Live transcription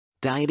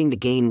Dieting to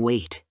gain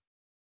weight.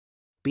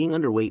 Being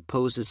underweight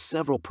poses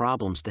several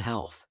problems to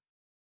health.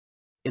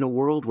 In a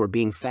world where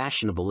being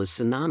fashionable is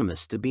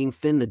synonymous to being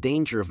thin, the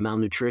danger of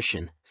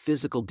malnutrition,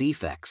 physical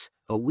defects,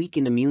 a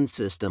weakened immune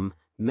system,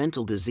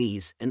 mental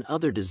disease, and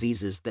other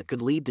diseases that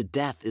could lead to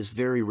death is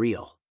very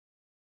real.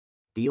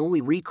 The only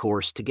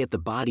recourse to get the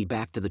body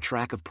back to the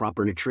track of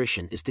proper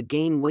nutrition is to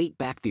gain weight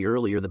back. The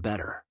earlier the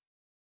better.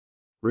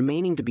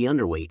 Remaining to be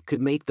underweight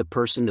could make the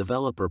person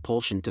develop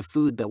repulsion to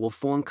food that will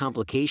form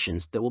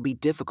complications that will be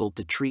difficult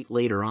to treat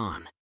later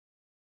on.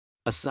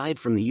 Aside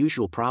from the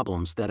usual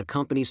problems that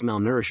accompanies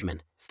malnourishment,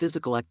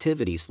 physical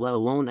activities, let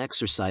alone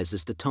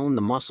exercises to tone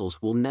the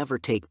muscles, will never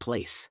take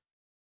place.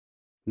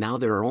 Now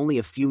there are only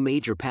a few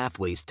major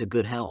pathways to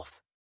good health.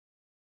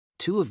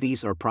 Two of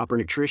these are proper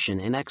nutrition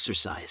and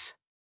exercise.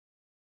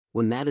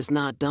 When that is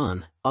not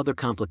done, other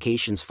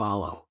complications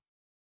follow.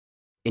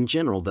 In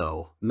general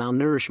though,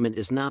 malnourishment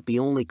is not the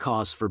only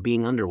cause for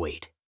being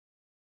underweight.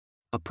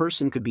 A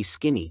person could be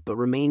skinny but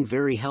remain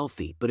very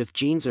healthy, but if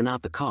genes are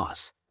not the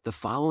cause, the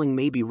following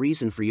may be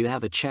reason for you to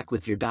have a check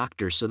with your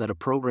doctor so that a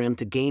program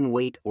to gain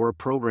weight or a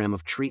program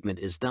of treatment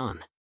is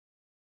done.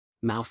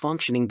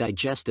 Malfunctioning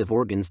digestive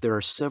organs. There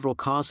are several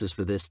causes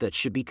for this that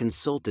should be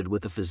consulted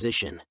with a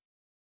physician.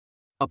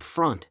 Up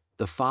front,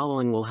 the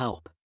following will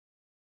help.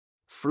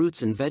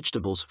 Fruits and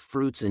vegetables.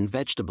 Fruits and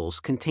vegetables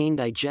contain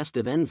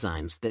digestive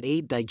enzymes that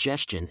aid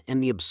digestion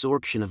and the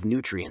absorption of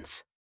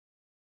nutrients.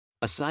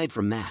 Aside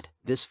from that,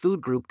 this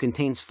food group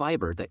contains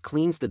fiber that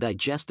cleans the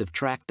digestive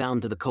tract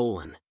down to the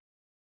colon.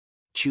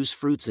 Choose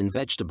fruits and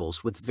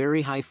vegetables with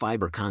very high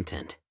fiber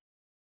content.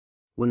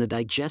 When the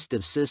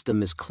digestive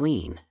system is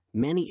clean,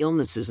 many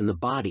illnesses in the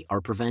body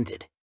are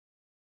prevented.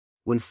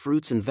 When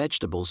fruits and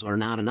vegetables are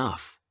not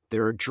enough,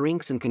 there are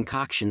drinks and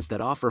concoctions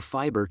that offer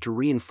fiber to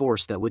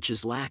reinforce that which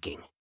is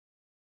lacking.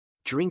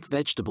 Drink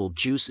vegetable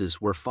juices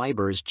where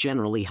fiber is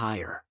generally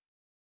higher.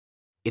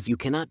 If you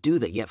cannot do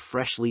that yet,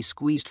 freshly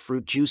squeezed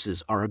fruit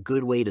juices are a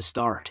good way to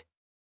start.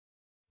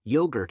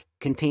 Yogurt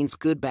contains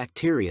good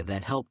bacteria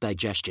that help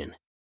digestion.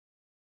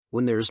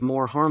 When there is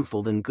more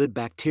harmful than good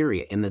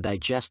bacteria in the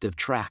digestive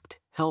tract,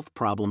 health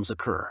problems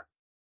occur.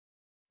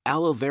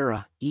 Aloe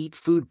vera. Eat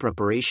food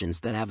preparations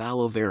that have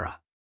aloe vera.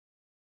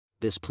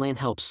 This plant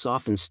helps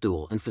soften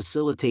stool and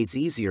facilitates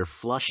easier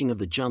flushing of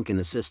the junk in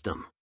the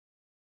system.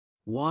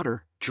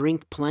 Water.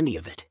 Drink plenty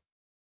of it.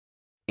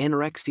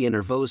 Anorexia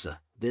nervosa.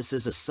 This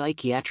is a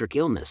psychiatric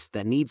illness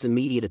that needs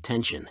immediate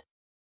attention.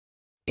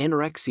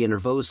 Anorexia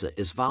nervosa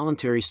is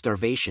voluntary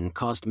starvation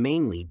caused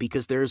mainly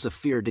because there is a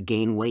fear to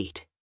gain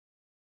weight.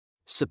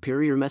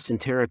 Superior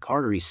mesenteric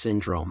artery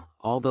syndrome.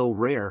 Although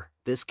rare,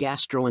 this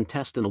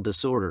gastrointestinal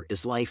disorder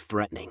is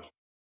life-threatening.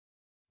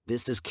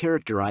 This is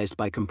characterized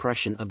by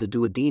compression of the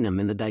duodenum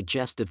in the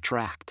digestive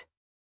tract.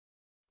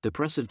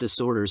 Depressive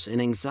disorders and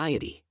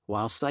anxiety.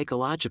 While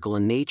psychological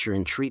in nature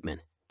and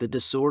treatment, the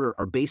disorder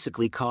are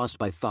basically caused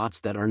by thoughts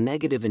that are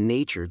negative in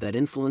nature that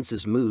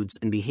influences moods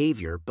and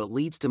behavior but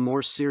leads to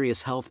more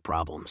serious health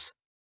problems.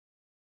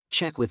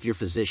 Check with your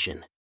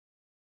physician.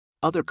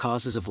 Other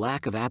causes of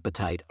lack of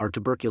appetite are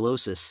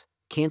tuberculosis,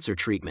 cancer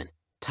treatment,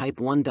 type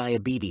 1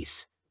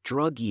 diabetes,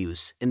 drug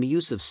use, and the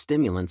use of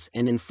stimulants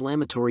and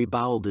inflammatory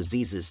bowel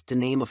diseases, to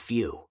name a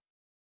few.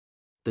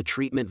 The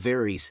treatment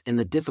varies and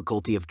the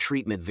difficulty of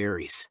treatment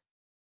varies.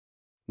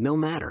 No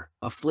matter,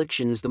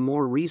 affliction is the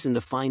more reason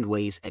to find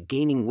ways at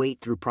gaining weight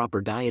through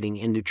proper dieting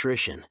and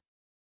nutrition.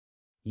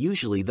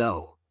 Usually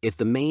though, if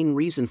the main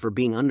reason for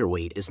being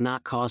underweight is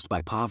not caused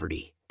by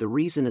poverty, the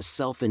reason is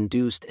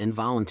self-induced and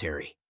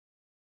voluntary.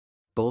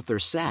 Both are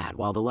sad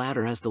while the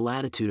latter has the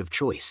latitude of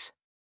choice.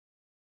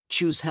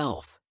 Choose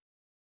health.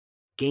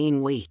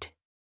 Gain weight.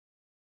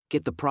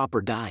 Get the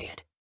proper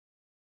diet.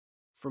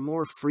 For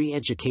more free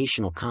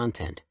educational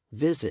content,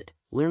 visit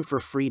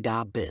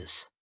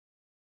learnforfree.biz.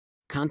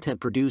 Content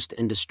produced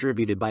and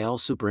distributed by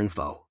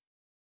AllSuperInfo.